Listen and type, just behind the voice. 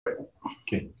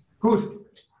Okay, good.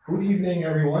 Good evening,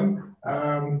 everyone.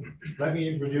 Let me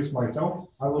introduce myself.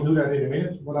 I will do that in a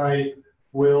minute. What I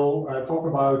will talk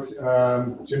about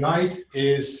tonight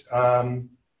is,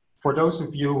 for those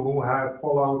of you who have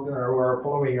followed or who are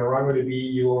following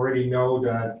ArangoDB, you already know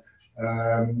that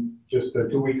just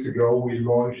 2 weeks ago we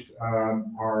launched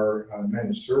our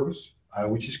managed service,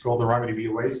 which is called ArangoDB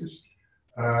Oasis.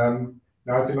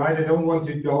 Now tonight I don't want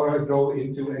to go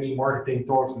into any marketing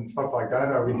talks and stuff like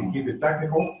that. I want to keep it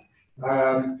technical.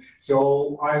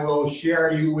 So I will share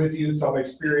with you some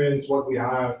experience what we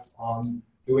have on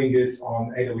doing this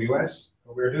on AWS.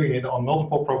 We're doing it on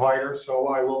multiple providers, so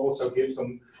I will also give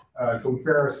some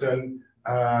comparison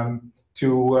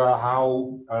to how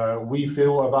we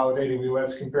feel about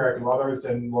AWS compared to others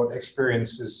and what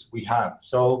experiences we have.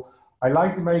 So I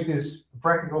like to make this a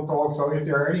practical talk, so if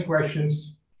there are any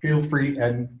questions, feel free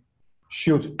and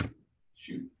shoot.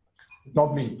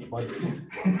 Not me, but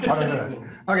other than that.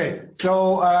 Okay,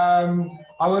 so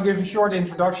I will give a short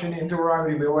introduction into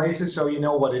ArangoDB Oasis so you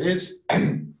know what it is.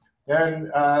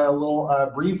 Then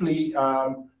we'll briefly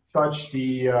touch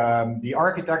the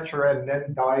architecture and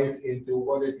then dive into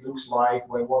what it looks like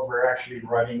when what we're actually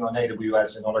running on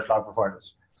AWS and other cloud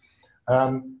providers.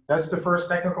 That's the first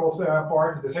technical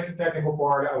part. The second technical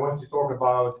part, I want to talk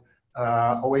about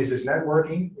Oasis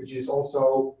networking, which is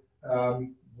also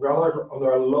rather on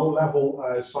the low-level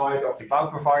side of the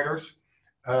cloud providers.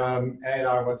 And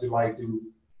I would like to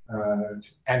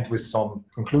end with some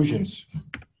conclusions.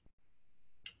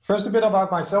 First, a bit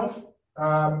about myself.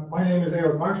 My name is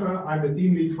ArangoDB. I'm the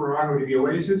team lead for ArangoDB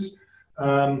Oasis.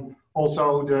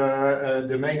 Also,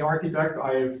 the main architect.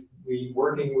 I have been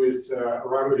working with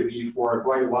ArangoDB for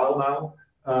quite a while now,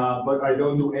 but I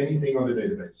don't do anything on the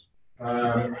database.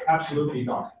 Absolutely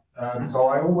not. So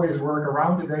I always work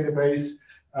around the database,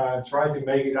 try to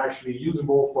make it actually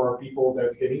usable for people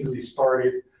that can easily start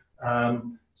it.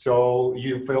 So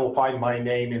you will find my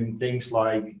name in things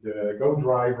like the Go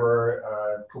driver,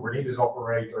 Kubernetes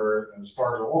operator,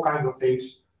 starter, all kinds of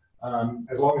things,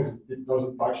 as long as it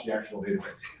doesn't touch the actual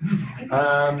database.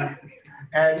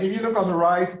 And if you look on the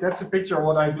right, that's a picture of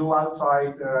what I do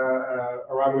outside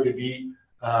ArangoDB.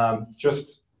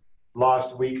 Just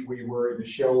last week we were in a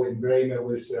show in Bremen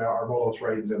with our model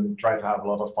trades and tried to have a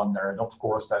lot of fun there. And of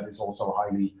course, that is also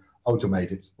highly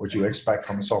automated, what you expect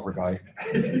from a software guy.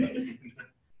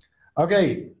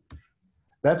 Okay,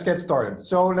 let's get started.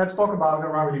 So let's talk about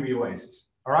ArangoDB Oasis.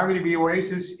 ArangoDB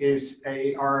Oasis is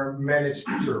our managed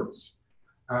service.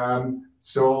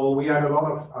 So we had a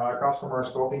lot of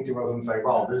customers talking to us and say,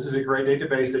 well, this is a great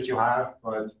database that you have,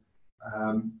 but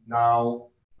now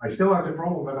I still have the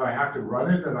problem that I have to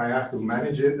run it and I have to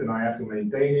manage it and I have to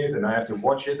maintain it and I have to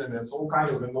watch it and it's all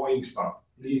kinds of annoying stuff.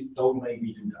 Please don't make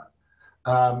me do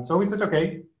that. So we said,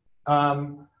 okay.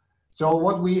 So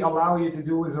what we allow you to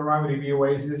do with ArangoDB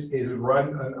Oasis is run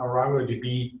an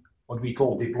ArangoDB, what we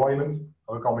call deployment.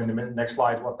 I'll come in the next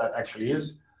slide what that actually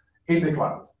is, in the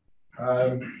cloud.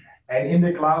 And in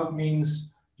the cloud means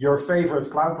your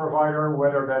favorite cloud provider,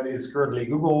 whether that is currently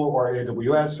Google or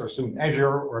AWS or soon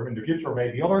Azure or in the future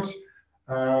maybe others.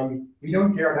 We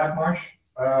don't care that much.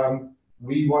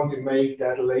 We want to make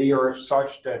that layer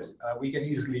such that we can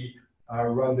easily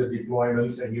run the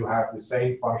deployments and you have the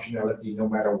same functionality no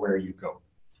matter where you go.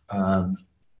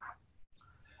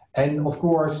 And of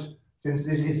course, since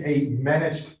this is a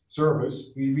managed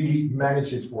service, we really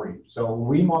manage it for you. So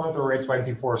we monitor it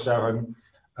 24/7.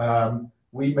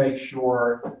 We make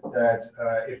sure that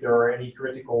if there are any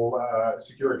critical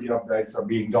security updates are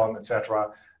being done,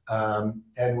 etc.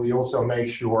 And we also make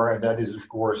sure, and that is, of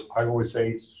course, I always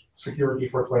say security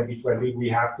for 2020, we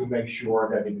have to make sure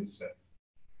that it is safe.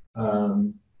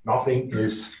 Nothing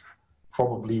is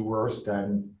probably worse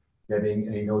than getting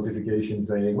a notification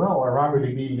saying, well,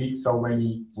 ArangoDB leaked so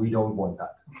many, we don't want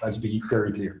that. Let's be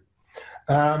very clear.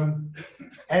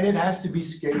 And it has to be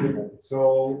scalable.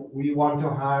 So we want to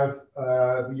have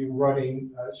you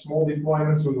running small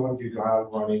deployments. We want you to have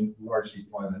running large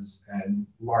deployments, and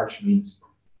large means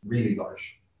really large.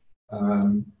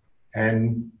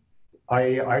 And I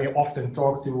often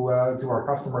talk to our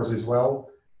customers as well,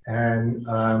 and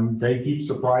they keep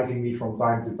surprising me from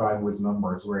time to time with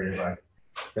numbers where you're like,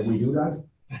 can we do that?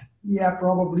 Yeah,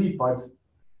 probably, but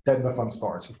then the fun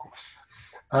starts, of course.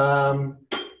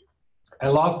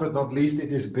 And last but not least,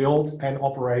 it is built and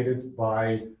operated by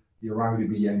the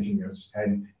ArangoDB engineers.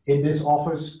 And in this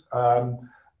office,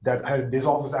 this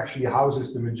office actually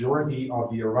houses the majority of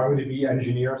the ArangoDB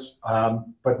engineers,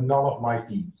 but none of my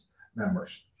team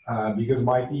members, because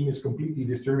my team is completely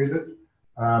distributed.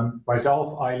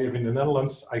 Myself, I live in the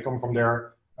Netherlands. I come from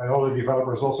there. And all the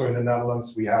developers also in the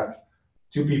Netherlands. We have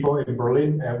 2 people in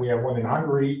Berlin, and we have 1 in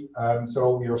Hungary.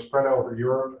 So we are spread over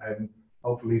Europe, and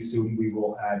hopefully soon we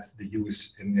will add the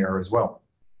US in there as well.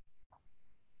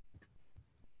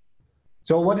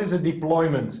 So what is a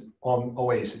deployment on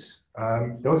Oasis?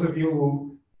 Those of you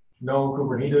who know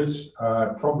Kubernetes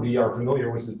probably are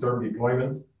familiar with the term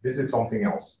deployment. This is something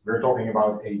else. We're talking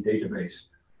about a database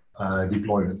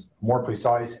deployment, more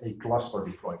precise, a cluster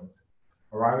deployment.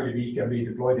 ArangoDB can be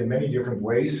deployed in many different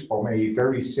ways, from a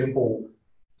very simple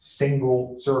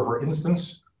single server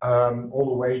instance all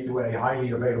the way to a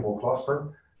highly available cluster.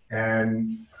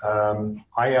 And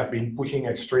I have been pushing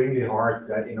extremely hard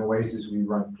that in Oasis we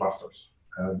run clusters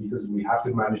because we have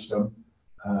to manage them.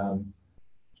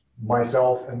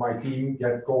 Myself and my team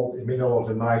get called in the middle of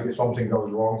the night if something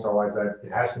goes wrong. So I said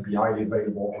it has to be highly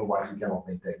available, otherwise we cannot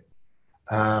maintain it.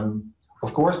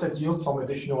 Of course, that yields some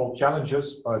additional challenges,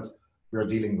 but we're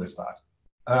dealing with that.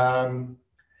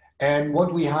 And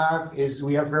what we have is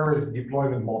we have various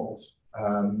deployment models.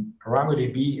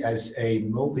 ArangoDB as a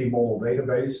multi-model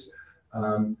database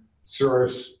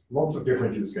serves lots of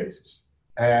different use cases.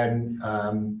 And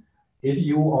if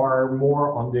you are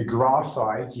more on the graph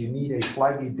side, you need a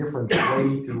slightly different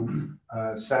way to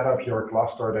set up your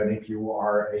cluster than if you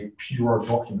are a pure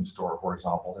document store, for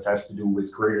example, that has to do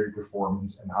with query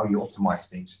performance and how you optimize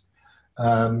things.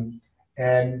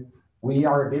 And we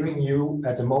are giving you,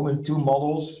 at the moment, 2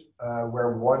 models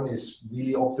where one is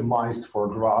really optimized for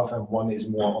graph and one is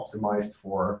more optimized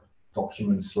for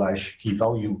document / key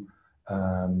value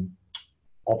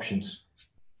options.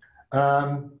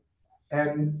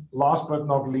 And last but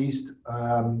not least,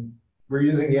 we're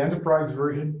using the enterprise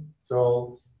version.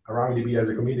 So ArangoDB has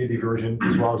a community version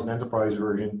as well as an enterprise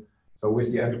version. So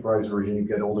with the enterprise version, you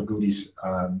get all the goodies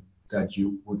that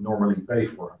you would normally pay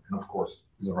for. And of course,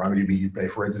 with ArangoDB, you pay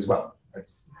for it as well.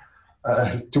 That's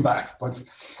too bad. But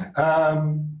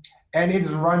and it's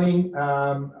running.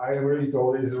 I already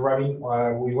told it is running.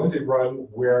 We want to run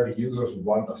where the users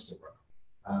want us to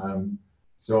run.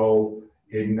 So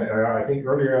I think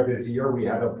earlier this year we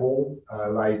had a poll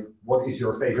like, what is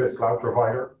your favorite cloud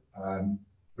provider?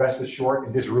 Rest assured,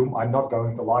 in this room, I'm not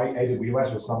going to lie,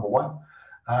 AWS was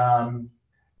 #1.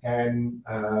 And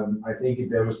I think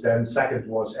there was then second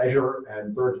was Azure,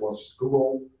 and third was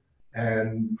Google,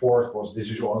 and fourth was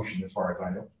DigitalOcean, as far as I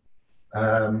know.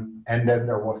 And then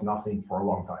there was nothing for a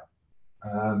long time.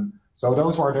 So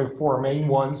those are the 4 main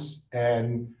ones,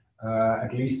 and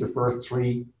at least the first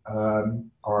 3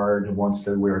 are the ones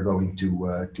that we're going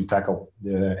to tackle.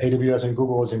 The AWS and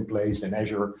Google is in place, and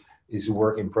Azure is a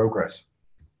work in progress.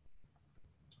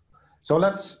 So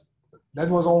that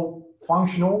was all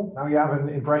functional. Now you have an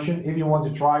impression. If you want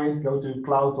to try it, go to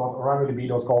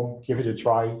cloud.arangodb.com, give it a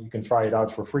try. You can try it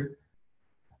out for free.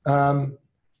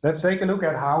 Let's take a look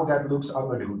at how that looks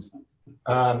under the hood.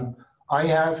 I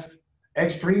have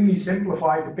extremely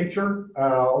simplified the picture.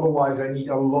 Otherwise, I need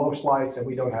a lot of slides and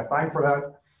we don't have time for that.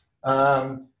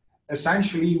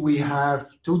 Essentially, we have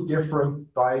 2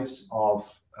 different types of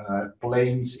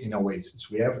planes in Oasis.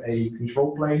 We have a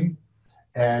control plane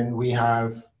and we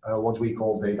have what we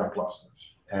call data clusters.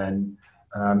 And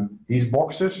these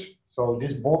boxes, so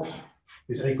this box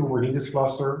is a Kubernetes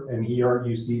cluster, and here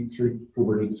you see 3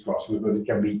 Kubernetes clusters, but it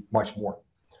can be much more.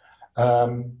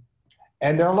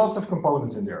 And there are lots of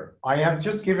components in there. I have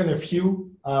just given a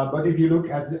few, but if you look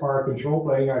at our control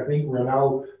plane, I think we're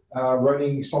now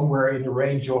running somewhere in the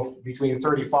range of between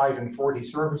 35 and 40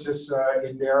 services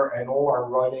in there, and all are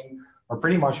running, or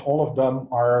pretty much all of them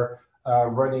are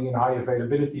running in high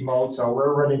availability mode. So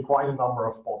we're running quite a number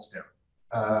of pods there.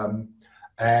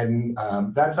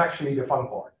 That's actually the fun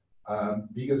part,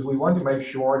 because we want to make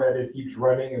sure that it keeps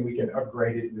running and we can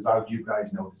upgrade it without you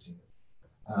guys noticing it.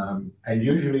 And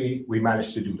usually we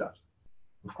manage to do that.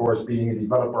 Of course, being a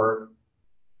developer,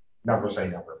 never say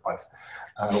never, but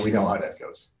we know how that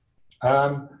goes.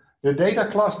 The data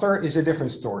cluster is a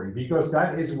different story, because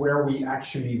that is where we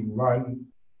actually run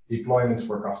deployments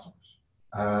for customers.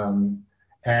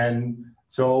 And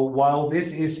so while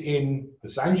this is in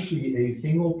essentially a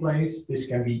single place, this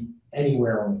can be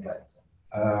anywhere on the planet.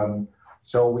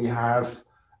 So we have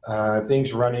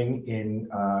things running in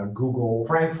Google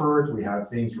Frankfurt, we have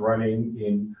things running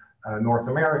in North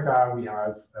America, we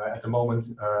have at the moment,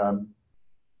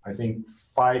 I think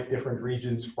 5 different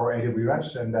regions for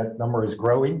AWS, and that number is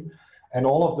growing. And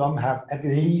all of them have at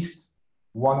least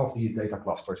one of these data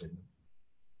clusters in them.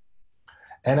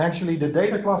 And actually the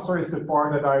data cluster is the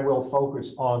part that I will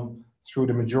focus on through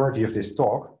the majority of this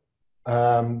talk.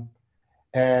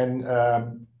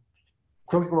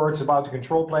 quick words about the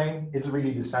control plane. It's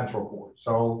really the central core.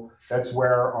 So that's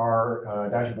where our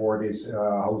dashboard is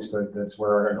hosted. That's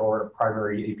where our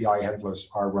primary API handlers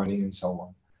are running and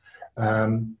so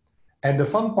on. And the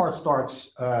fun part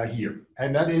starts here.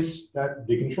 And that is that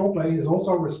the control plane is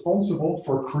also responsible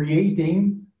for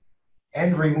creating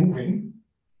and removing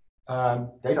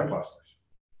data clusters.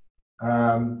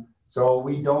 So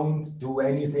we don't do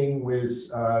anything with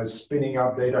spinning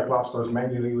up data clusters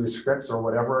manually with scripts or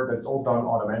whatever. That's all done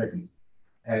automatically.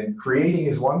 And creating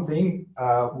is one thing.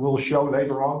 We'll show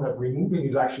later on that removing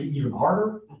is actually even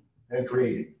harder than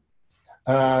creating.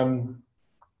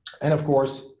 And of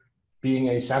course, being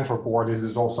a central core, this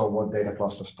is also what data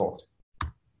clusters talk to.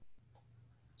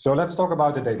 So let's talk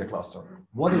about the data cluster.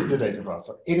 What is the data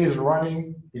cluster? It is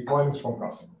running deployments from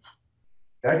customers.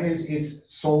 That is its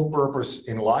sole purpose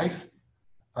in life.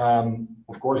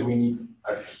 Of course, we need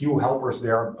a few helpers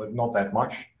there, but not that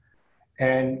much.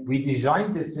 And we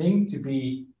designed this thing to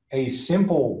be a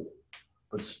simple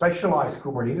but specialized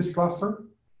Kubernetes cluster,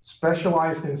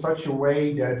 specialized in such a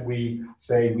way that we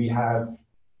say we have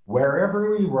wherever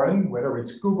we run, whether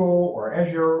it's Google or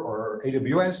Azure or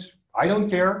AWS, I don't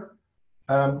care.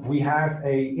 We have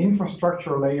an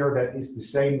infrastructure layer that is the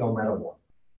same no matter what.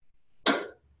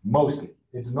 Mostly.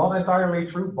 It's not entirely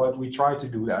true, but we try to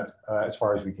do that as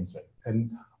far as we can say.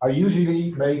 And I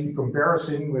usually make the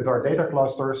comparison with our data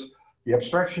clusters. The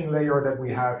abstraction layer that we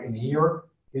have in here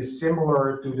is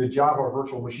similar to the Java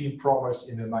virtual machine promise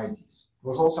in the 90s. It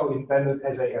was also intended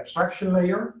as an abstraction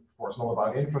layer. Of course, not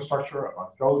about infrastructure,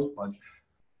 about code, but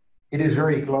it is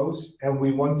very close. And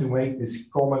we want to make this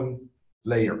common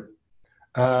layer.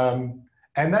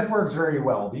 And that works very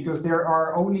well because there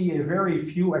are only a very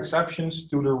few exceptions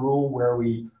to the rule where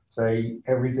we say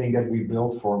everything that we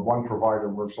build for one provider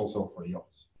works also for the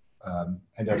others.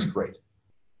 And that's great.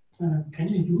 Can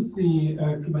you use the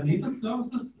Kubernetes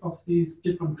services of these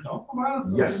different cloud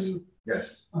providers? Yes.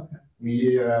 Yes. Okay.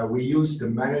 We use the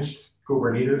managed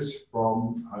Kubernetes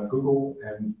from Google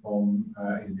and from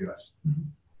AWS.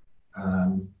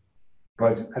 Mm-hmm.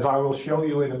 But as I will show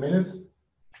you in a minute,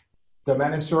 the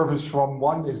managed service from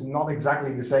one is not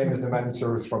exactly the same as the managed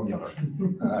service from the other.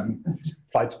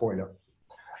 Side spoiler.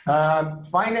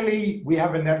 Finally, we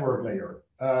have a network layer.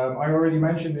 I already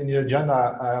mentioned in the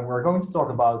agenda, we're going to talk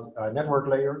about network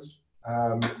layers.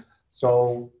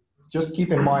 So just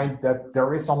keep in mind that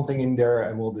there is something in there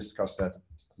and we'll discuss that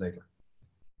later.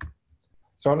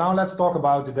 So now let's talk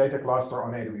about the data cluster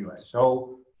on AWS.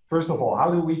 So first of all, how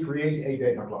do we create a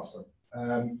data cluster?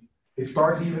 It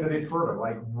starts even a bit further,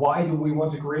 like why do we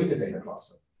want to create a data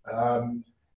cluster?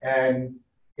 And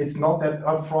it's not that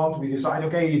upfront we decide,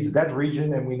 okay, it's that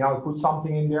region and we now put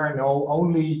something in there. No,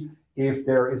 only if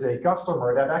there is a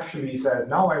customer that actually says,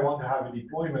 now I want to have a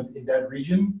deployment in that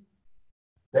region,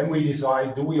 then we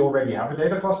decide, do we already have a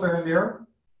data cluster in there?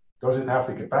 Does it have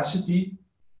the capacity?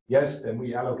 Yes, then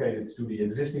we allocate it to the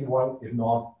existing one. If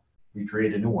not, we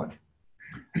create a new one.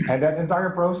 And that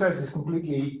entire process is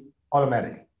completely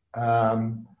automatic.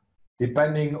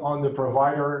 Depending on the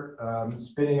provider,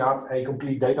 spinning up a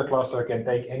complete data cluster can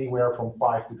take anywhere from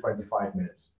 5 to 25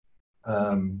 minutes.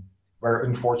 Where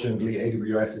unfortunately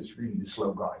AWS is really the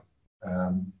slow guy.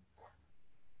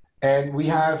 And we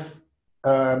have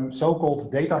so-called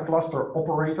data cluster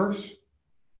operators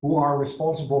who are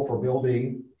responsible for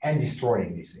building and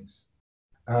destroying these things.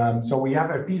 So we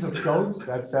have a piece of code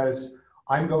that says,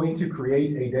 I'm going to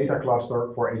create a data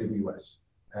cluster for AWS.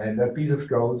 And that piece of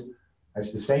code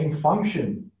has the same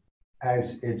function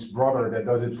as its brother that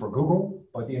does it for Google,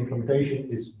 but the implementation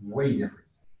is way different.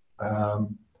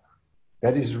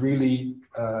 That is really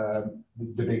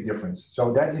the big difference.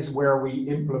 So that is where we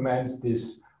implement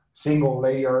this single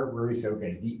layer where we say,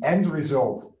 okay, the end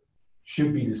result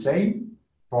should be the same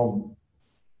from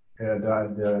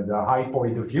the high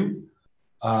point of view,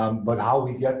 but how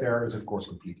we get there is of course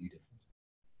completely different.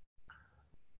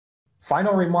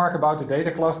 Final remark about the data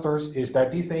clusters is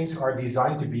that these things are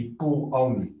designed to be pool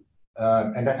only,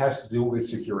 and that has to do with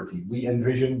security. We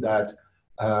envision that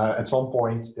at some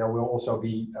point there will also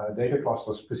be data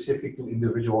clusters specific to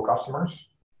individual customers.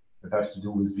 That has to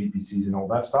do with VPCs and all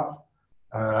that stuff.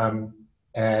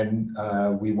 And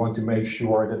we want to make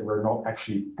sure that we're not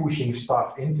actually pushing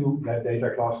stuff into that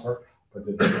data cluster, but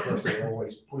the data cluster is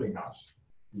always pulling us,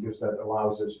 because that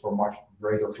allows us for much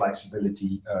greater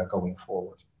flexibility going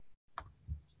forward.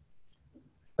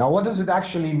 Now, what does it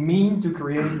actually mean to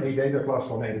create a data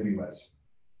cluster on AWS?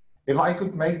 If I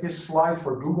could make this slide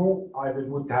for Google, I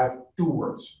would have 2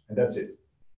 words, and that's it.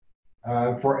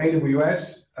 For AWS,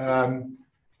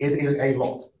 it is a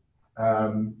lot.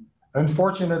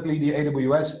 Unfortunately, the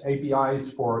AWS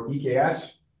APIs for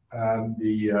EKS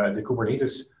the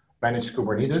Kubernetes, managed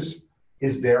Kubernetes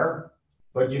is there,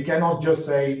 but you cannot just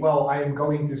say, well, I am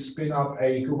going to spin up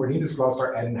a Kubernetes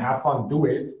cluster and have fun, do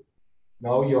it.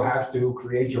 No, you have to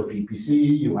create your VPC,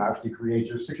 you have to create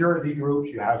your security groups,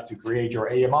 you have to create your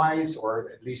AMIs, or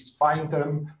at least find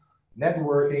them,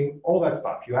 networking, all that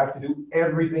stuff. You have to do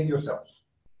everything yourself,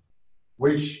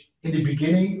 which in the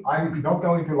beginning, I'm not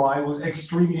going to lie, was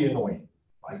extremely annoying.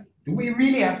 Like, do we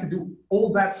really have to do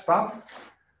all that stuff?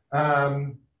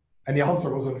 And the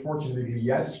answer was unfortunately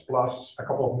yes, plus a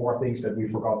couple of more things that we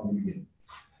forgot in the beginning.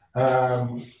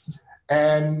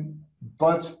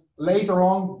 But later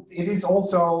on, it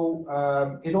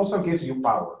also gives you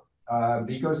power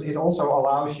because it also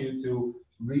allows you to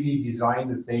really design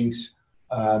the things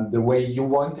the way you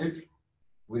want it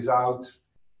without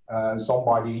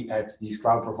somebody at these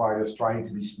cloud providers trying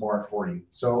to be smart for you.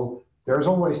 So there's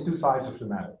always two sides of the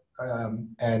matter.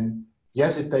 And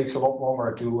yes, it takes a lot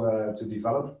longer to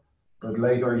develop, but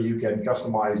later you can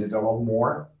customize it a lot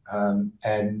more.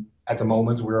 And at the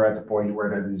moment, we're at the point where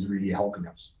that is really helping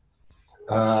us.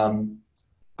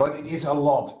 But it is a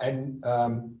lot. And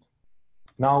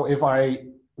now if I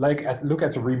look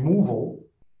at the removal,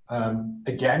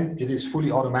 again, it is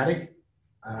fully automatic,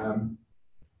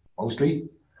 mostly.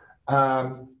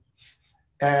 And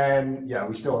yeah,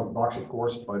 we still have bugs, of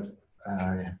course, but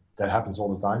that happens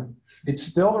all the time. It's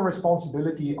still the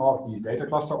responsibility of these data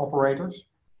cluster operators.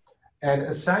 And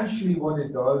essentially what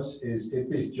it does is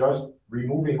it is just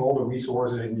removing all the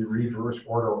resources in the reverse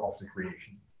order of the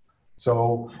creation.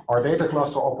 So our data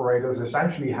cluster operators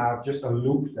essentially have just a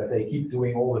loop that they keep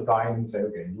doing all the time and say,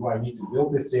 okay, do I need to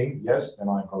build this thing? Yes, then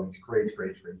I'm going to create.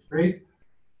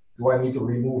 Do I need to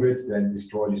remove it? Then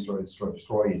destroy in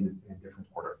different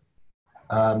order.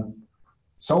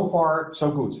 So far, so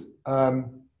good.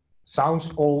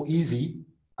 Sounds all easy,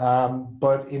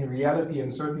 but in reality,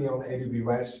 and certainly on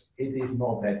AWS, it is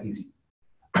not that easy.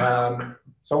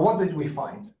 So what did we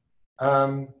find?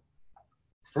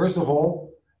 First of all,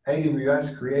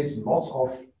 AWS creates lots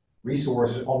of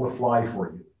resources on the fly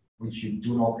for you, which you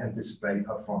do not anticipate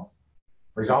upfront.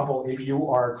 For example, if you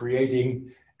are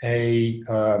creating a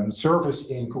service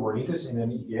in Kubernetes in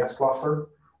an EKS cluster,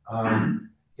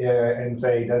 and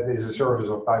say that is a service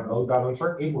of type load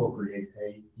balancer, it will create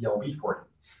a ELB for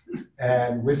you.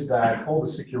 And with that, all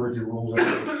the security rules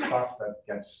and stuff that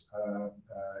gets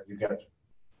you get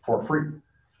for free.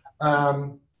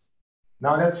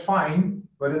 Now that's fine,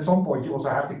 but at some point you also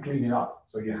have to clean it up,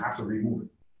 so you have to remove it.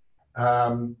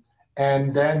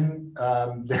 And then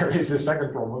there is a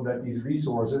second problem that these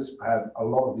resources have a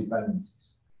lot of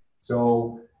dependencies.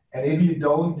 So, and if you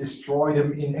don't destroy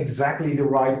them in exactly the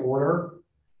right order,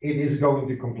 it is going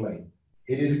to complain.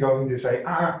 It is going to say,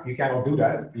 you cannot do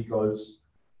that because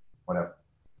whatever.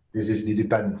 This is the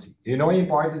dependency. The annoying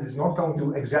part is not going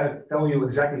to tell you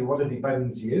exactly what a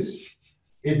dependency is.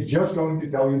 It's just going to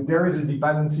tell you there is a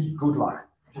dependency, good luck.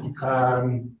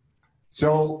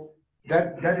 So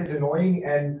that is annoying,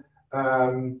 and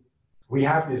we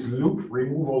have this loop,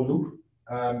 removal loop,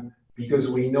 because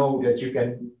we know that you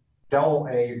can tell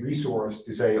a resource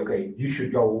to say, okay, you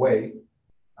should go away,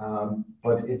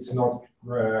 but it's not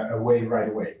away right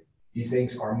away. These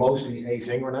things are mostly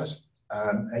asynchronous,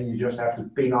 and you just have to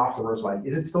ping afterwards, like,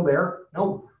 is it still there?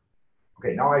 No.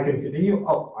 Okay, now I can continue.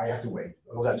 Oh, I have to wait.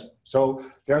 Well, so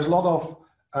there's a lot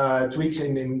of tweaks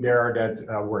in there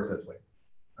that work that way.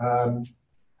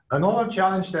 Another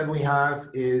challenge that we have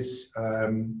is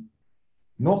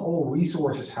not all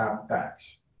resources have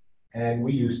tags. And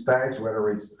we use tags, whether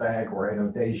it's tag or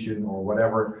annotation or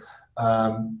whatever.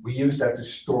 We use that to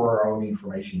store our own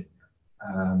information in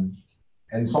there.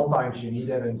 And sometimes you need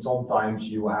it, and sometimes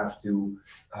you have to,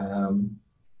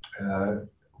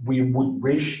 we would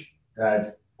wish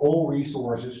that all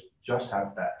resources just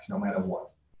have tags, no matter what.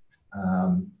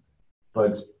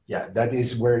 But yeah, that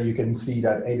is where you can see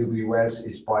that AWS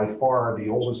is by far the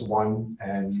oldest one,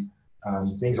 and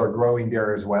things are growing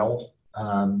there as well.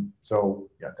 So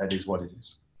yeah, that is what it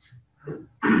is.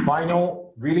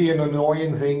 Final, really an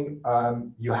annoying thing,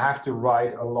 you have to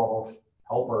write a lot of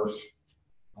helpers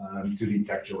to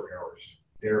detect your errors.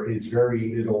 There is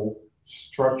very little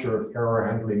structured error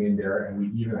handling in there, and we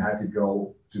even had to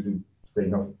go to the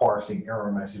thing of parsing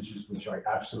error messages, which I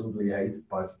absolutely hate,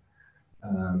 but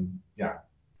yeah,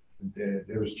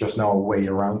 there's just no way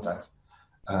around that.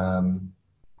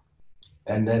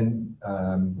 And then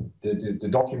the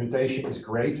documentation is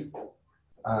great,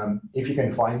 if you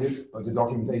can find it, but the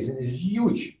documentation is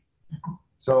huge.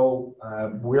 So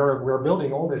we're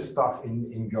building all this stuff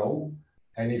in Go,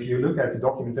 And if you look at the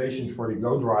documentation for the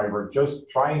Go driver, just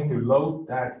trying to load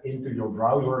that into your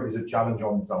browser is a challenge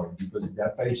on its own, because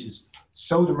that page is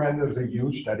so tremendously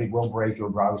huge that it will break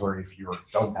your browser if you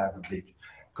don't have a big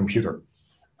computer.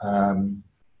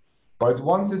 But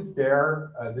once it's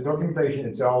there, the documentation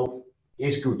itself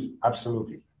is good,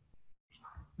 absolutely.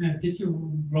 Did you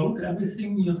wrote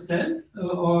everything yourself,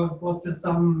 or was there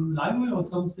some library or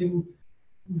something?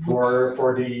 For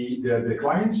the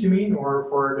clients, you mean, or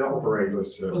for the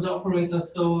operators? For the operators,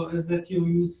 so that you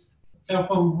use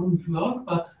Terraform wouldn't work,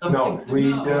 but something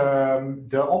similar?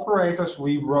 The operators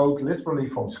we wrote literally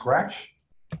from scratch,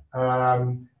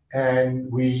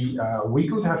 and we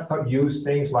could have used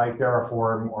things like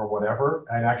Terraform or whatever,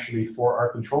 and actually for our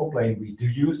control plane we do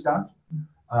use that.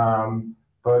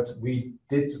 But we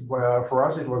did, for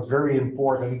us it was very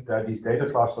important that these data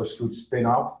clusters could spin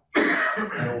up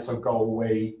and also go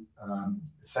away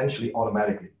essentially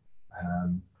automatically.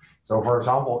 So for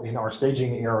example, in our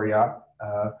staging area,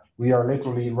 we are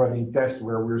literally running tests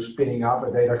where we're spinning up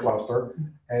a data cluster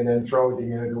and then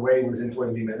throwing it away within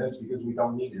 20 minutes because we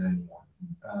don't need it anymore.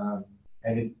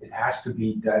 And it has to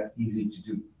be that easy to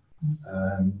do.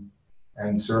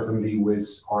 And certainly with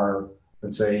our,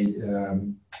 let's say,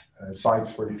 sites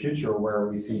for the future where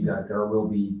we see that there will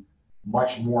be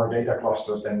much more data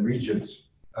clusters than regions,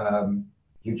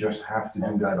 you just have to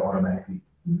do that automatically.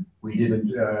 We didn't,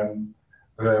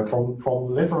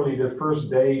 from literally the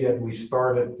first day that we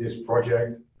started this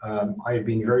project, I've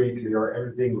been very clear,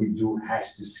 everything we do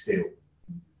has to scale.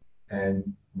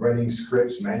 And running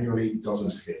scripts manually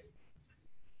doesn't scale.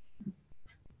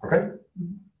 Okay?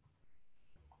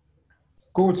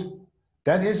 Good.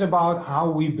 That is about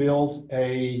how we build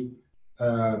a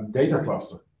data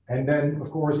cluster. And then,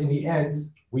 of course, in the end,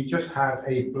 we just have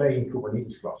a plain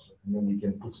Kubernetes cluster. And then we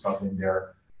can put stuff in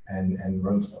there and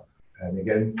run stuff. And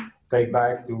again, take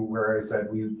back to where I said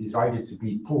we decided to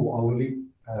be pool only.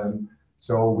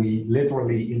 So we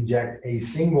literally inject a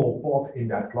single pod in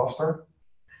that cluster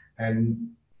and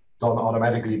done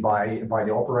automatically by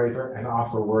the operator. And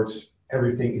afterwards,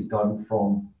 everything is done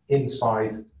from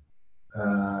inside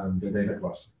the data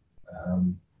cluster.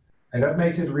 And that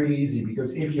makes it really easy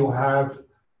because if you have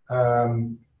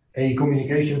a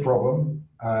communication problem,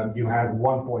 you have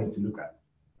one point to look at.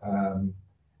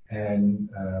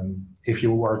 If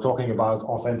you are talking about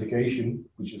authentication,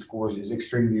 which of course is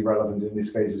extremely relevant in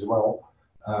this case as well,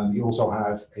 you also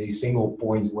have a single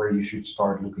point where you should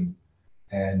start looking.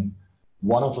 And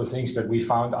one of the things that we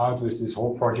found out with this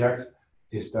whole project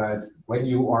is that when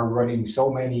you are running so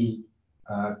many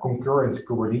concurrent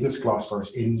Kubernetes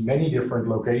clusters in many different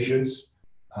locations,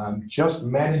 just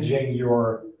managing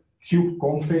your kube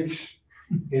configs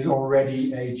is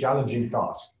already a challenging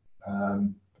task.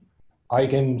 I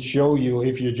can show you,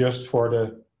 if you just for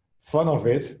the fun of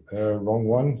it, wrong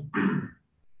one.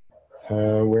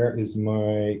 Where is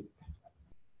my,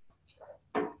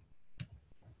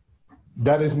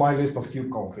 that is my list of kube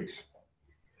configs.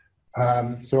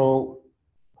 So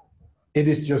it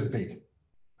is just big.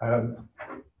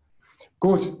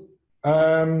 Good.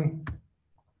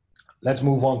 Let's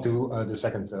move on to the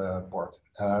second part.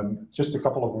 Just a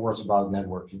couple of words about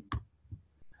networking.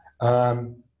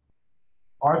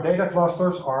 Our data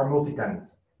clusters are multi-tenant,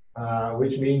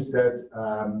 which means that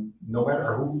no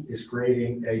matter who is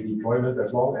creating a deployment,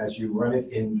 as long as you run it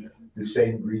in the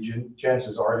same region,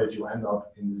 chances are that you end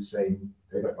up in the same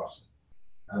data cluster.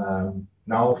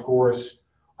 Now, of course,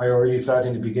 I already said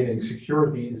in the beginning,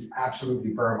 security is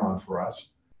absolutely paramount for us.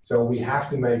 So we have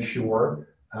to make sure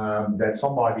that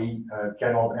somebody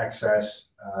cannot access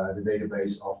the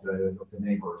database of the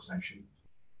neighbor, essentially.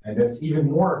 And that's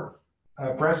even more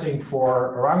pressing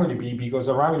for ArangoDB because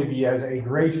ArangoDB has a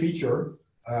great feature,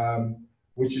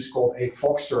 which is called a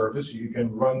Fox service. You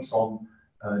can run some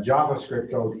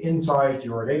JavaScript code inside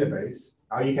your database.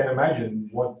 Now you can imagine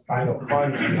what kind of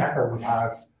fun a hacker would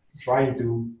have trying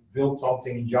to build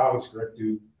something in JavaScript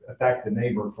to attack the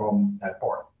neighbor from that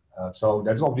part. So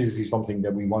that's obviously something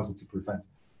that we wanted to prevent.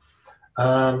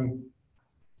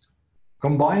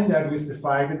 Combine that with the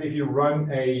fact that if you run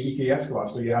a EKS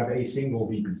cluster, you have a single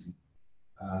VPC.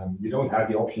 You don't have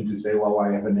the option to say, well,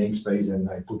 I have a namespace and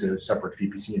I put a separate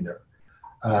VPC in there.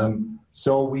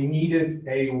 So we needed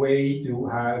a way to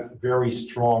have very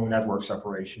strong network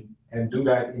separation and do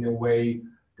that in a way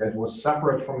that was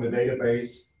separate from the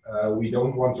database. We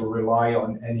don't want to rely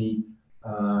on any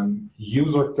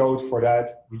user code for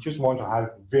that. We just want to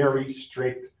have very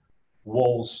strict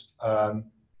walls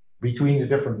between the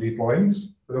different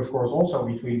deployments, but of course also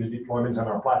between the deployments and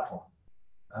our platform,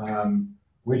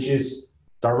 which is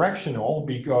directional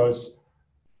because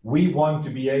we want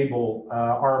to be able,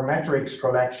 our metrics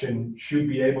collection should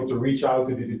be able to reach out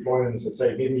to the deployments and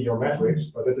say, give me your metrics,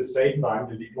 but at the same time,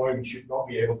 the deployment should not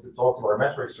be able to talk to our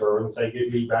metrics server and say,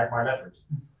 give me back my metrics.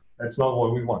 That's not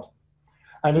what we want.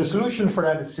 And the solution for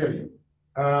that is Cilium.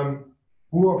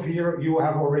 Who of you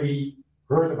have already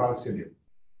heard about Cilium?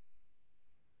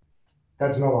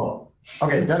 That's not all.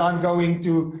 Okay, then I'm going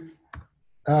to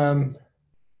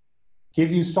give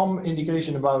you some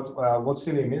indication about what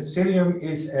Cilium is. Cilium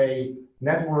is a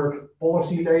network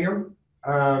policy layer,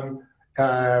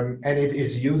 and it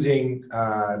is using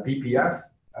VPF.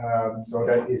 So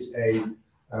that is a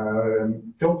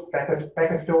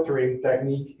packet filtering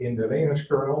technique in the Linux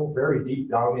kernel, very deep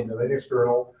down in the Linux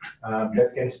kernel,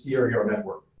 that can steer your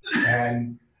network.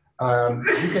 And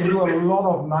you can do a lot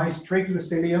of nice tricks with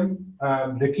Cilium.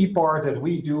 The key part that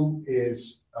we do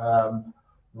is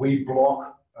we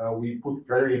block, we put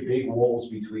very big walls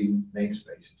between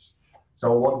namespaces.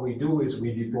 So what we do is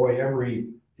we deploy every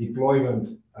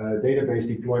deployment, database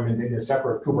deployment in a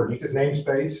separate Kubernetes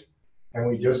namespace. And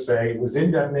we just say,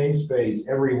 within that namespace,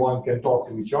 everyone can talk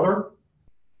to each other,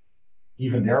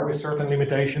 even there with certain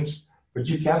limitations, but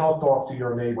you cannot talk to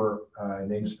your neighbor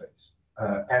namespace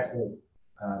at all.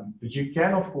 But you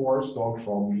can, of course, talk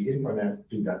from the internet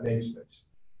to that namespace,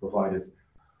 provided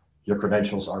your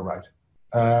credentials are right.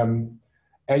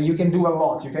 And you can do a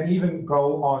lot. You can even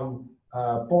go on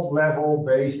pod level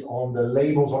based on the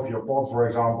labels of your pod, for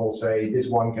example, say this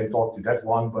one can talk to that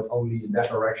one, but only in that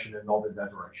direction and not in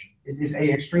that direction. It is an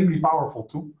extremely powerful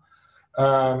tool.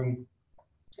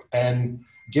 And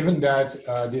given that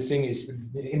this thing is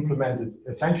implemented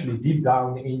essentially deep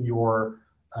down in your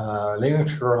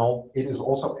Linux kernel, it is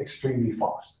also extremely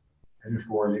fast. And of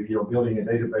course, if you're building a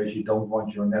database, you don't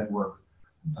want your network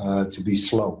to be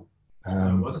slow.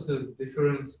 What is the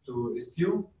difference to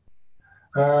Istio?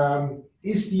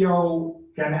 Istio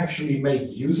can actually make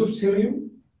use of Cilium.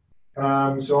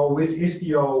 So with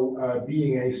Istio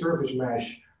being a service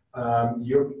mesh,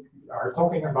 you are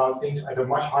talking about things at a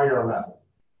much higher level.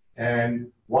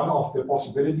 And one of the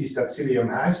possibilities that Cilium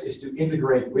has is to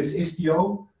integrate with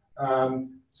Istio.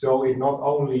 So it not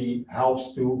only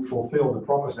helps to fulfill the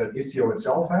promise that Istio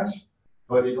itself has,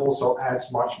 but it also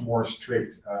adds much more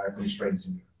strict constraints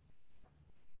in it.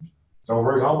 So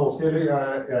for example,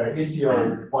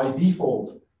 Istio by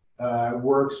default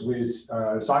works with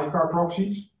sidecar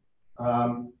proxies.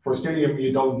 For Cilium,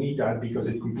 you don't need that because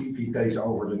it completely takes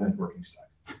over the networking stack.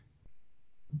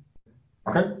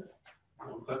 Okay?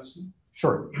 One question.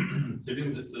 Sure.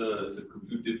 Cilium is a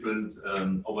completely different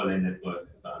overlay network,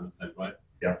 as I understand, right?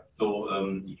 Yeah. So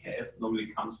EKS normally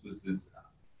comes with this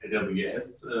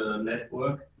AWS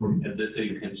network, and they say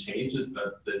you can change it,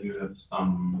 but then you have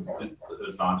some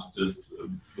disadvantages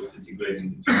with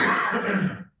integrating into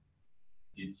it.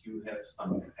 Did you have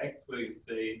some effects where you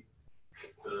say?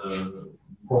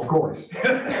 Of course.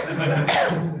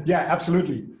 Yeah,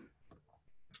 absolutely.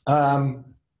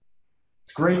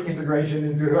 Great integration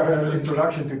into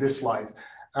introduction to this slide.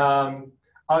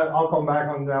 I'll come back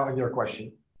on your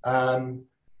question.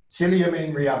 Cilium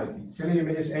in reality. Cilium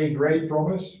is a great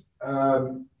promise.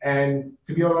 And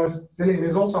to be honest, Cilium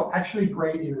is also actually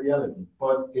great in reality,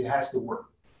 but it has to work.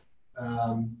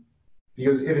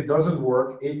 Because if it doesn't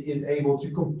work, it is able to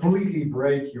completely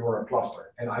break your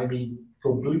cluster. And I mean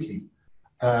completely.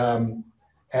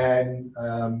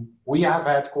 We have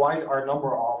had quite a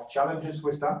number of challenges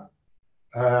with that.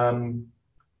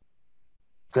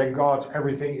 Thank God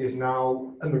everything is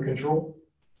now under control.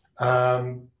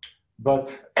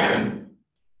 But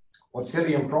what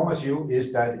Cilium promises you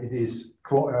is that it is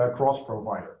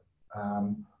cross-provider.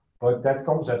 But that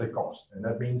comes at a cost. And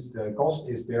that means the cost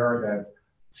is there that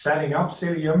setting up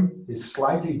Cilium is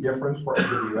slightly different for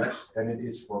AWS than it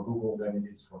is for Google, than it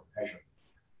is for Azure.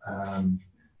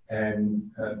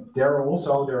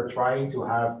 They're trying to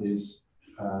have this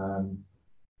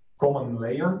common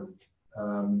layer.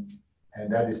 And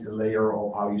that is the layer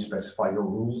of how you specify your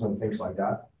rules and things like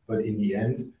that. But in the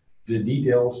end, the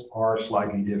details are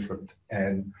slightly different.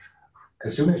 And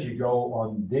as soon as you go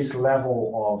on this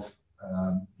level of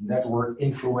network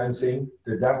influencing,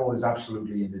 the devil is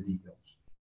absolutely in the details.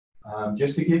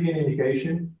 Just to give you an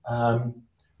indication,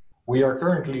 we are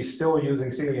currently still using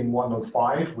Cilium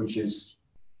 1.5, which is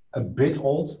a bit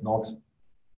old, not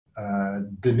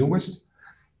the newest.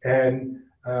 And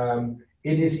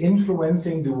it is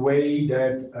influencing the way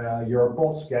that your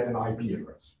pods get an IP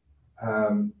address.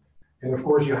 And of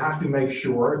course, you have to make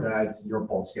sure that your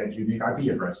pods get unique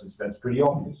IP addresses. That's pretty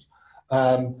obvious.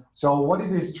 So what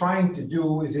it is trying to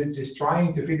do is it is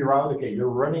trying to figure out, okay, you're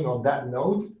running on that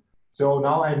node. So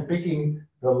now I'm picking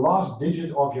the last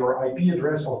digit of your IP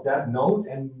address of that node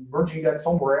and merging that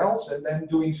somewhere else and then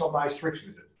doing some nice tricks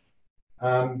with it,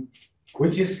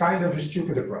 which is kind of a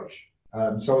stupid approach.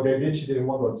 So they ditched it in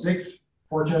 1.6,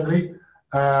 fortunately,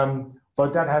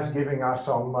 but that has given us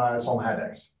some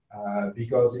headaches.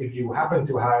 Because if you happen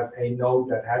to have a node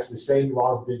that has the same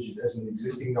last digit as an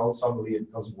existing node, suddenly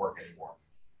it doesn't work anymore.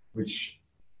 Which,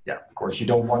 yeah, of course, you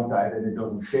don't want that and it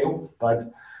doesn't scale, but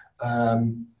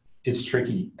it's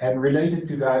tricky. And related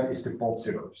to that is the pod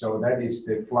sitter. So that is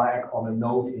the flag on a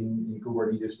node in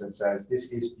Kubernetes that says this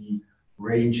is the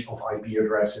range of IP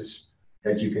addresses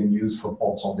that you can use for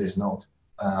pods on this node.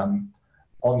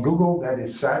 On Google, that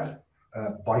is set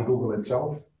by Google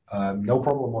itself. No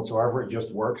problem whatsoever, it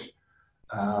just works.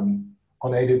 On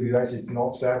AWS, it's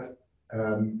not set,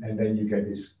 and then you get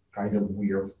this kind of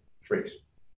weird tricks.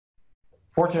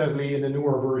 Fortunately, in the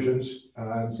newer versions,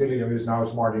 Cilium is now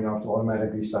smart enough to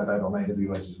automatically set that on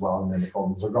AWS as well, and then the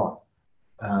problems are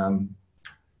gone.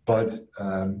 But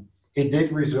it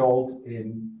did result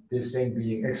in this thing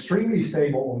being extremely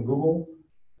stable on Google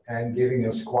and giving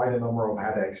us quite a number of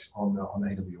headaches on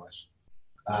AWS.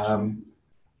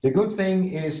 The good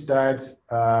thing is that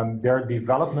their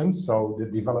development, so the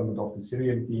development of the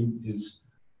Cilium team, is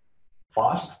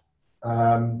fast.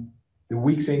 The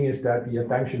weak thing is that the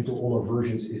attention to older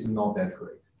versions is not that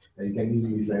great. You can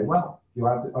easily say, well, you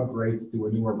have to upgrade to a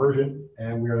newer version,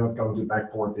 and we are not going to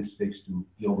backport this fix to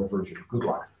the older version. Good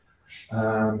luck.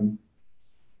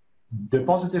 The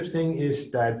positive thing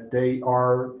is that they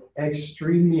are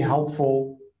extremely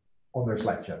helpful on their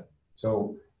Slack channel.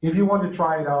 So if you want to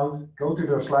try it out, go to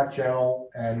their Slack channel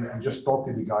and just talk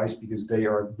to the guys because they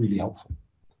are really helpful.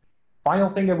 Final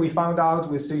thing that we found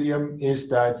out with Cilium is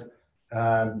that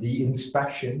the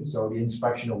inspection, so the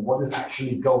inspection of what is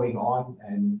actually going on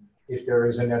and if there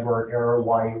is a network error,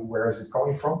 where is it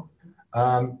coming from,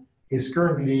 is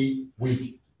currently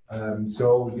weak.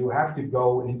 So you have to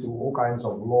go into all kinds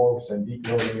of logs and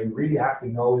details, and you really have to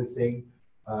know the thing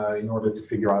in order to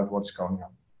figure out what's going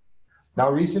on. Now,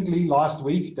 recently, last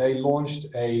week, they launched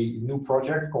a new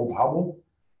project called Hubble,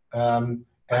 and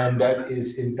that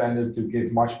is intended to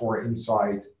give much more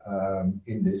insight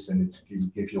in this, and to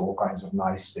give you all kinds of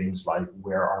nice things like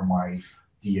where are my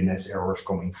DNS errors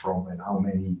coming from and how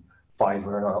many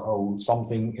 5.0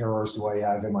 something errors do I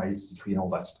have in my HTTP and all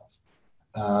that stuff.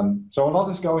 So a lot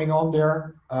is going on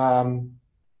there,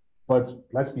 but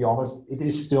let's be honest, it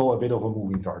is still a bit of a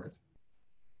moving target.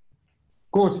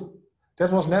 Good, that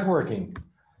was networking.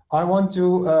 I want to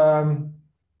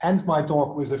end my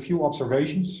talk with a few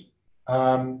observations.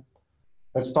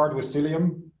 Let's start with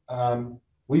Cilium.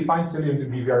 We find Cilium to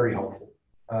be very helpful.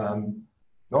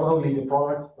 Not only the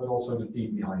product, but also the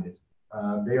team behind it.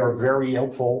 They are very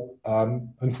helpful.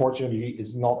 Unfortunately,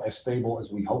 it's not as stable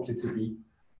as we hoped it to be.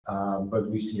 But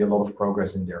we see a lot of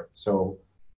progress in there. So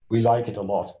we like it a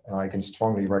lot, and I can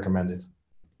strongly recommend it.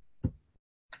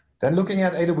 Then looking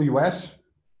at AWS,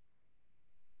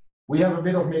 we have a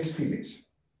bit of mixed feelings.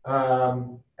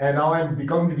 And now I'm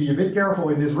going to be a bit careful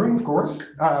in this room, of course,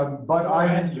 but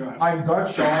I'm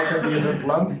Dutch, so I can be a bit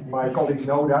blunt. My colleagues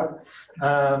know that.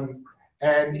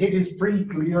 And it is pretty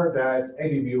clear that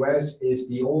AWS is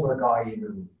the older guy in the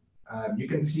room. You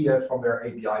can see that from their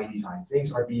API design.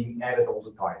 Things are being added all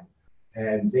the time,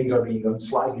 and things are being done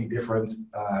slightly different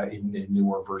in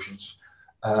newer versions.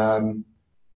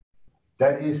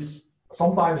 That is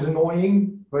sometimes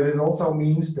annoying, but it also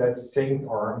means that things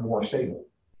are more stable.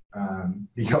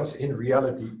 Because in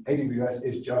reality, AWS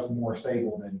is just more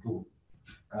stable than Google.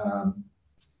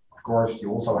 Of course,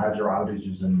 you also have your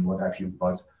outages and what have you,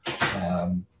 but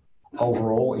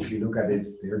overall, if you look at it,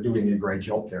 they're doing a great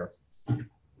job there.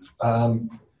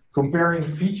 Comparing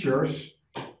features,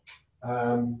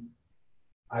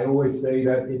 I always say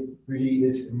that it really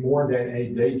is more than a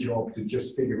day job to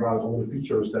just figure out all the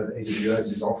features that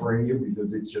AWS is offering you,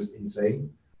 because it's just insane.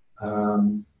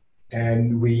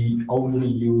 And we only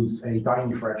use a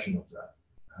tiny fraction of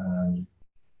that.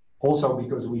 Also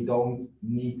because we don't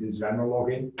need this vendor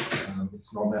login.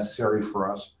 It's not necessary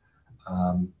for us.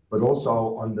 But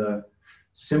also on the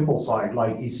simple side,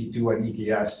 like EC2 and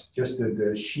EKS, just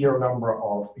the sheer number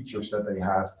of features that they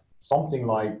have, something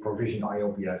like provision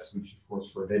IOPS, which of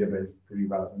course for a database is pretty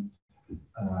relevant,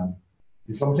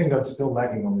 is something that's still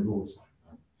lacking on the rules.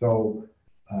 So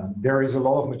there is a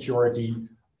lot of maturity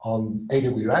on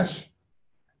AWS,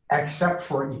 except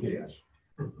for EKS.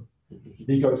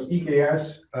 Because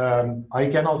EKS, I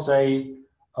cannot say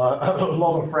a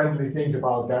lot of friendly things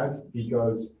about that,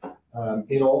 because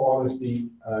in all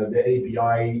honesty, the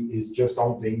API is just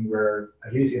something where,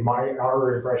 at least in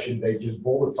our impression, they just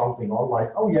bolted something on,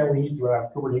 like, oh yeah, we need to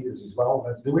have Kubernetes as well,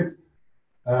 let's do it.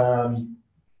 To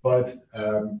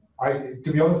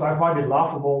be honest, I find it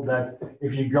laughable that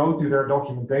if you go to their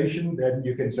documentation, then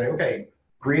you can say, okay,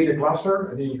 create a cluster,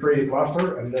 and then you create a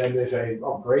cluster, and then they say,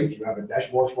 oh, great, you have a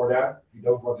dashboard for that. You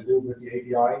don't want to do it with the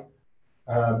API.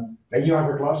 Then you have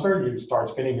a cluster, you start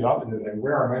spinning it up, and then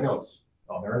where are my nodes?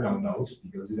 Well, there are no nodes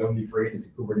because it only created the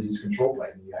Kubernetes control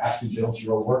plane. You have to build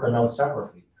your worker nodes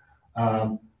separately.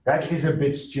 That is a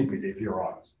bit stupid, if you're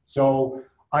honest. So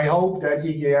I hope that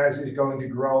EKS is going to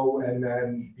grow and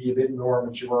then be a bit more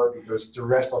mature because the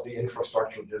rest of the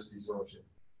infrastructure just deserves it.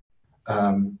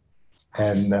 And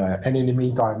in the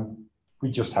meantime, we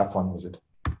just have fun with it.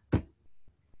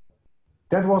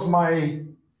 That was my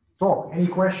talk. Any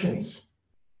questions?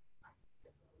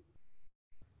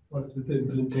 What's with the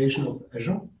implementation of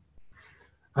Azure?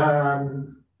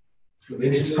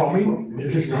 It is coming.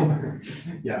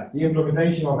 Yeah, the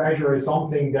implementation of Azure is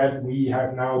something that we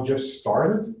have now just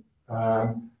started.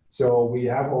 So we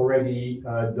have already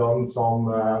done some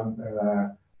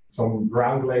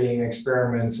ground laying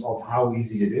experiments of how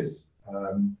easy it is.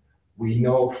 We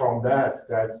know from that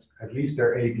at least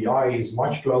their API is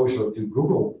much closer to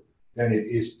Google than it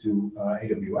is to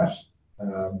AWS.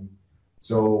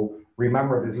 So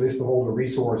remember this list of all the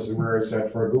resources where it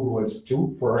said for Google it's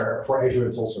 2, for Azure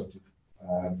it's also 2.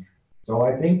 So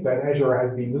I think that Azure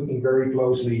has been looking very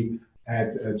closely at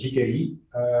GKE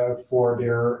for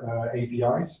their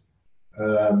APIs.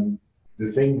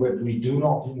 The thing that we do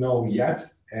not know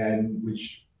yet, and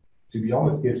which, to be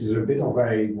honest, gives us a bit of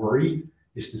a worry,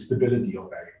 is the stability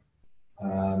of Azure.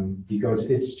 Because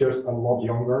it's just a lot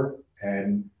younger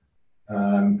and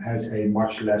has a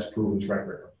much less proven track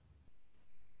record.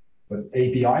 But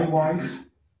API-wise,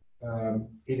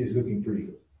 it is looking pretty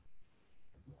good.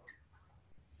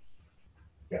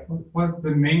 Yeah. What was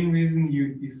the main reason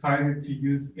you decided to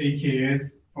use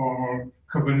AKS or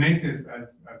Kubernetes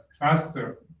as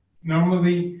cluster?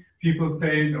 Normally, people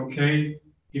say, okay,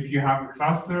 if you have a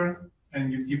cluster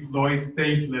and you deploy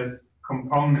stateless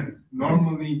component,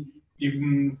 normally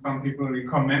even some people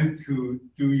recommend to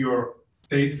do your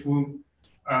stateful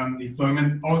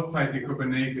deployment outside the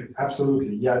Kubernetes.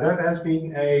 Absolutely, yeah, that has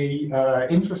been a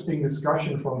interesting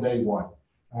discussion from day one.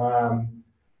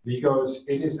 Because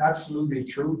it is absolutely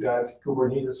true that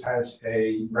Kubernetes has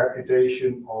a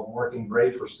reputation of working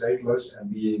great for stateless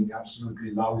and being absolutely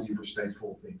lousy for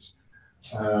stateful things.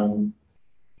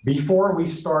 Before we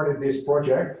started this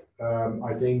project,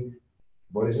 I think,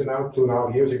 what is it now,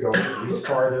 2.5 years ago, we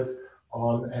started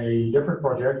on a different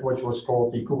project which was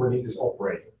called the Kubernetes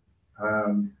Operator.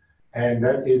 And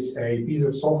that is a piece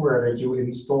of software that you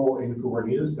install in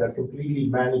Kubernetes that completely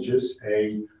manages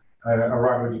a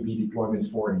ArangoDB deployment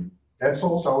for you. That's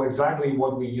also exactly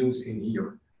what we use in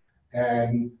here.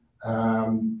 And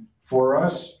for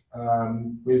us,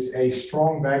 with a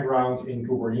strong background in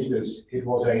Kubernetes, it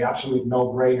was an absolute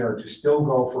no-brainer to still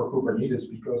go for Kubernetes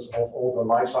because of all the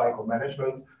lifecycle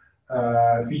management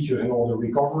features and all the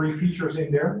recovery features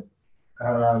in there.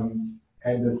 And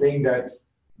the thing that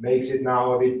makes it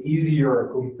now a bit easier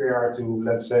compared to,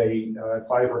 let's say,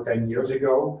 5 or 10 years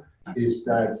ago, is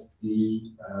that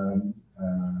the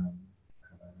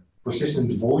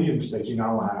persistent volumes that you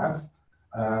now have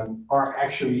are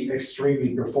actually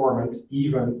extremely performant,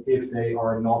 even if they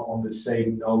are not on the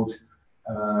same node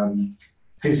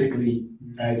physically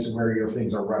as where your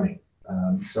things are running.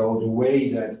 So the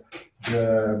way that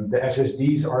the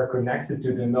SSDs are connected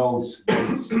to the nodes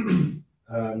with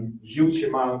huge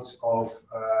amounts of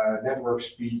network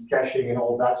speed, caching, and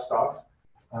all that stuff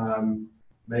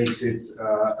makes it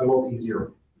a lot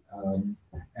easier.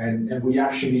 And we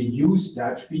actually use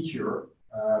that feature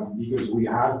because we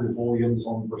have the volumes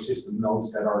on persistent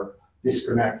nodes that are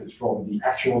disconnected from the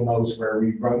actual nodes where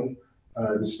we run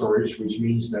the storage, which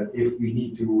means that if we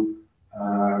need to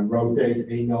rotate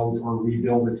a node or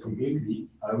rebuild it completely,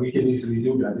 we can easily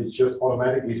do that. It's just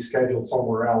automatically scheduled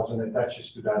somewhere else and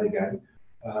attaches to that again,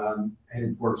 and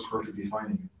it works perfectly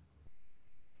fine.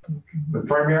 But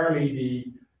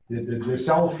primarily the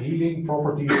self-healing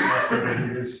properties of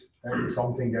Kubernetes is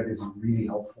something that is really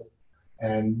helpful.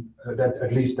 And that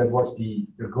at least that was the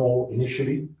goal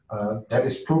initially. That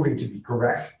is proving to be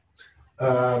correct.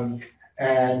 And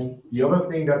the other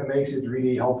thing that makes it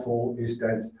really helpful is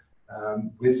that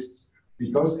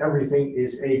because everything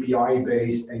is API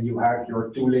based and you have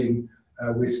your tooling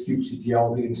with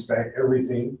kubectl to inspect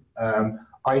everything,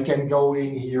 I can go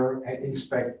in here and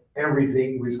inspect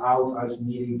everything without us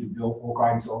needing to build all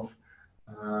kinds of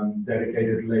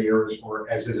dedicated layers or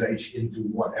SSH into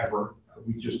whatever.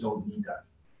 We just don't need that.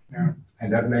 Yeah.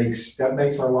 And that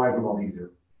makes our life a lot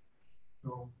easier.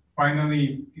 So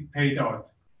finally, it paid out.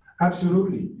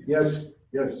 Absolutely, yes.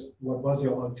 Yes. What was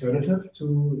your alternative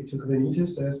to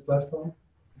Kubernetes as platform?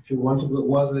 If you want to,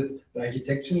 was it the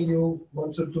architecture you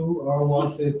want to do, or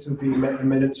was it to be a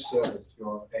managed service,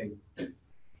 your aim?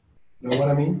 You know what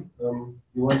I mean?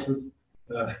 You want to?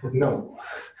 No.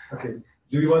 Okay.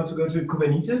 Do you want to go to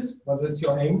Kubernetes? What is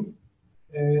your aim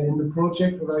in the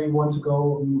project, or you want to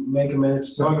go make a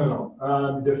managed service?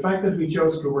 No. The fact that we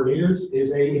chose Kubernetes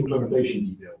is a implementation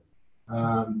detail.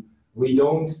 We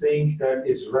don't think that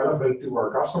it's relevant to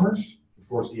our customers. Of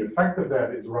course, the effect of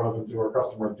that is relevant to our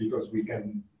customers because we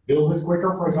can build it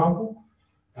quicker, for example.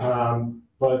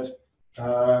 But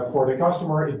for the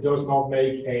customer, it does not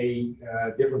make a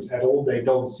difference at all. They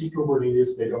don't see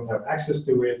Kubernetes, they don't have access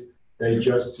to it, they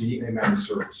just see a managed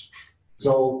service.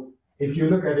 So if you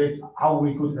look at it, how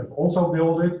we could have also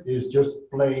built it is just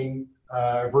plain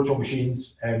virtual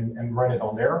machines and run it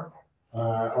on there.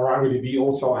 ArangoDB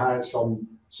also has some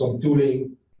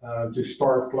tooling to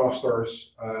start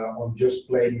clusters on just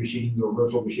plain machines or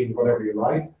virtual machines, whatever you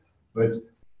like. But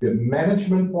the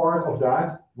management part of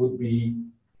that would be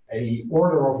an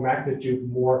order of magnitude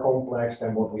more complex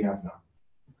than what we have now.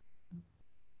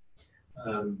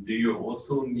 Do you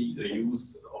also need to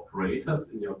use operators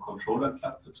in your controller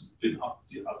cluster to spin up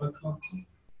the other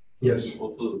clusters? Yes.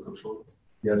 Also the controller?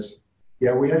 Yes.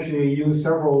 Yeah, we actually use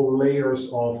several layers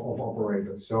of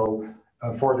operators. So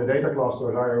for the data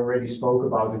clusters, I already spoke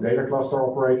about the data cluster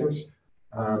operators.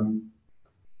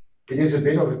 It is a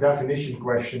bit of a definition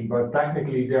question, but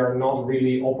technically they're not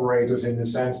really operators in the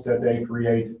sense that they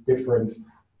create different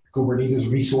Kubernetes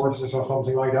resources or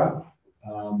something like that.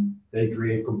 They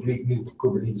create complete new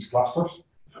Kubernetes clusters.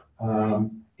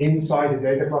 Inside the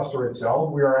data cluster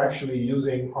itself, we are actually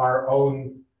using our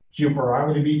own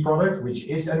ArangoDB product, which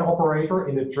is an operator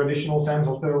in the traditional sense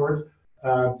of the word,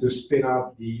 to spin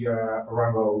up the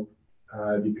Arango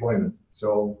deployment.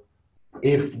 So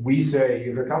if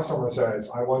a customer says,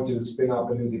 I want to spin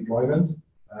up a new deployment,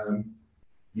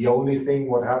 the only thing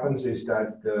what happens is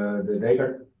that the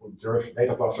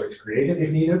data cluster is created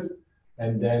if needed,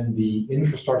 and then the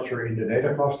infrastructure in the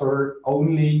data cluster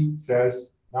only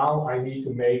says, now I need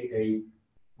to make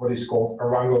what is called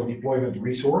Arango deployment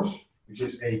resource, which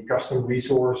is a custom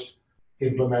resource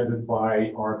implemented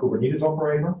by our Kubernetes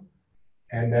operator.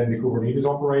 And then the Kubernetes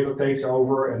operator takes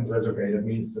over and says, okay, that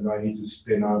means that I need to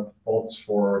spin up pods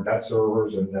for that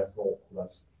servers and that all.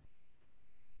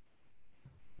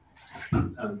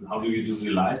 And how do you do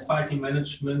the lifecycle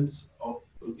management of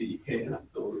the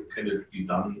EKS? So can it be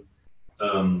done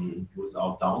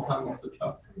without downtime of the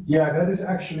cluster? Yeah, that is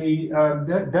actually,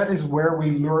 that is where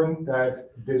we learned that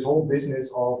this whole business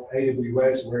of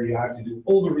AWS, where you have to do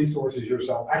all the resources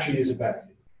yourself, actually is a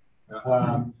benefit.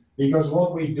 Yeah. Because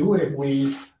what we do, if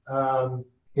we,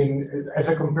 as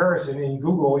a comparison in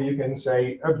Google, you can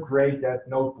say upgrade that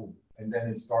node pool, and then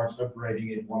it starts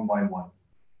upgrading it one by one.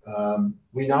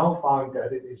 We now found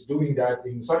that it is doing that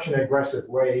in such an aggressive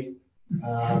way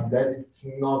that it's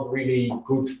not really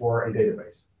good for a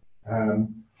database.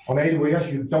 On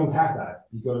AWS, you don't have that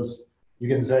because you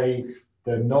can say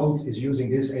the node is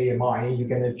using this AMI, and you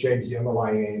cannot change the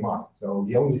underlying AMI. So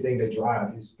the only thing that you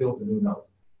have is build a new node.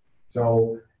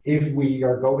 So if we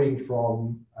are going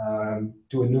from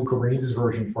to a new Kubernetes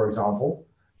version, for example,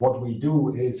 what we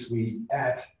do is we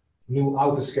add new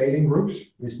auto-scaling groups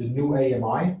with the new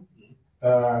AMI,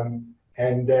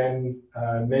 and then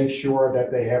make sure that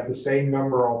they have the same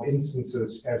number of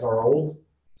instances as our old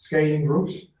scaling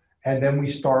groups, and then we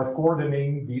start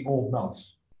coordinating the old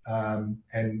nodes.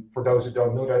 And for those who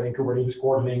don't know that, in Kubernetes,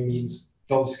 coordinating means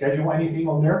don't schedule anything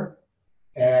on there.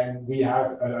 And we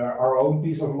have our own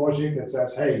piece of logic that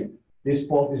says, hey, this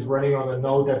pod is running on a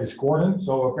node that is coordinated,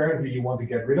 so apparently you want to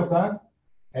get rid of that.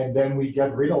 And then we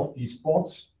get rid of these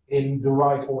pods in the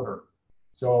right order.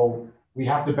 So we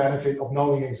have the benefit of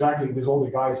knowing exactly with all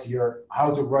the guys here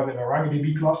how to run an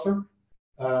ArangoDB cluster.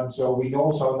 So we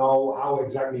also know how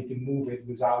exactly to move it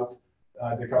without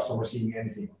the customer seeing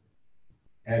anything.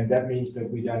 And that means that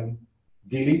we then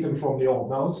delete them from the old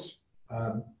nodes.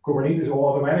 Kubernetes will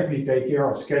automatically take care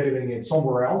of scheduling it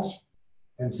somewhere else.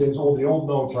 And since all the old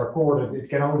nodes are coordinated, it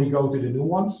can only go to the new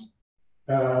ones.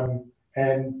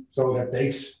 And so that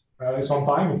takes some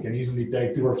time. It can easily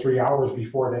take 2 or 3 hours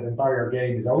before that entire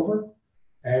game is over.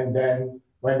 And then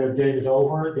when that game is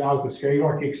over, the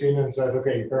auto-scaler kicks in and says,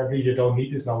 okay, apparently you don't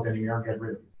need this node anymore, get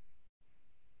rid of it.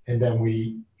 And then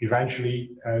we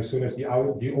eventually, as soon as the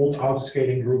old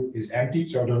auto-scaling group is emptied,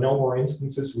 so there are no more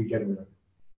instances, we get rid of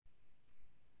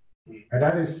it. And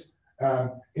that is,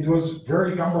 it was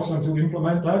very cumbersome to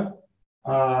implement that,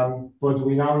 but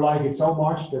we now like it so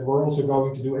much that we're also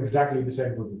going to do exactly the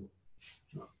same for Google.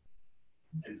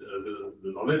 And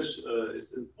the knowledge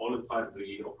is all inside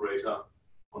the operator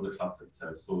on the cluster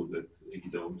itself, so that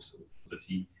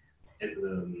he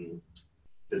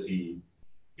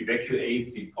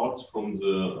evacuates the pods from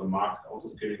the marked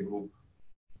autoscaling group.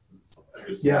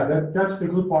 Yeah, that's the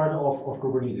good part of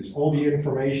Kubernetes. All the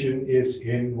information is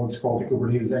in what's called the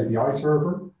Kubernetes API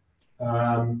server.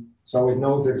 So it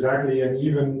knows exactly, and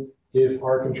even if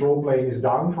our control plane is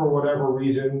down for whatever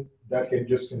reason, that can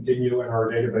just continue and our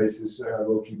databases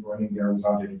will keep running there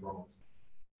without any problems.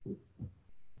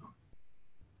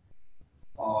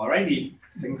 Alrighty,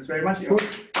 thanks very much.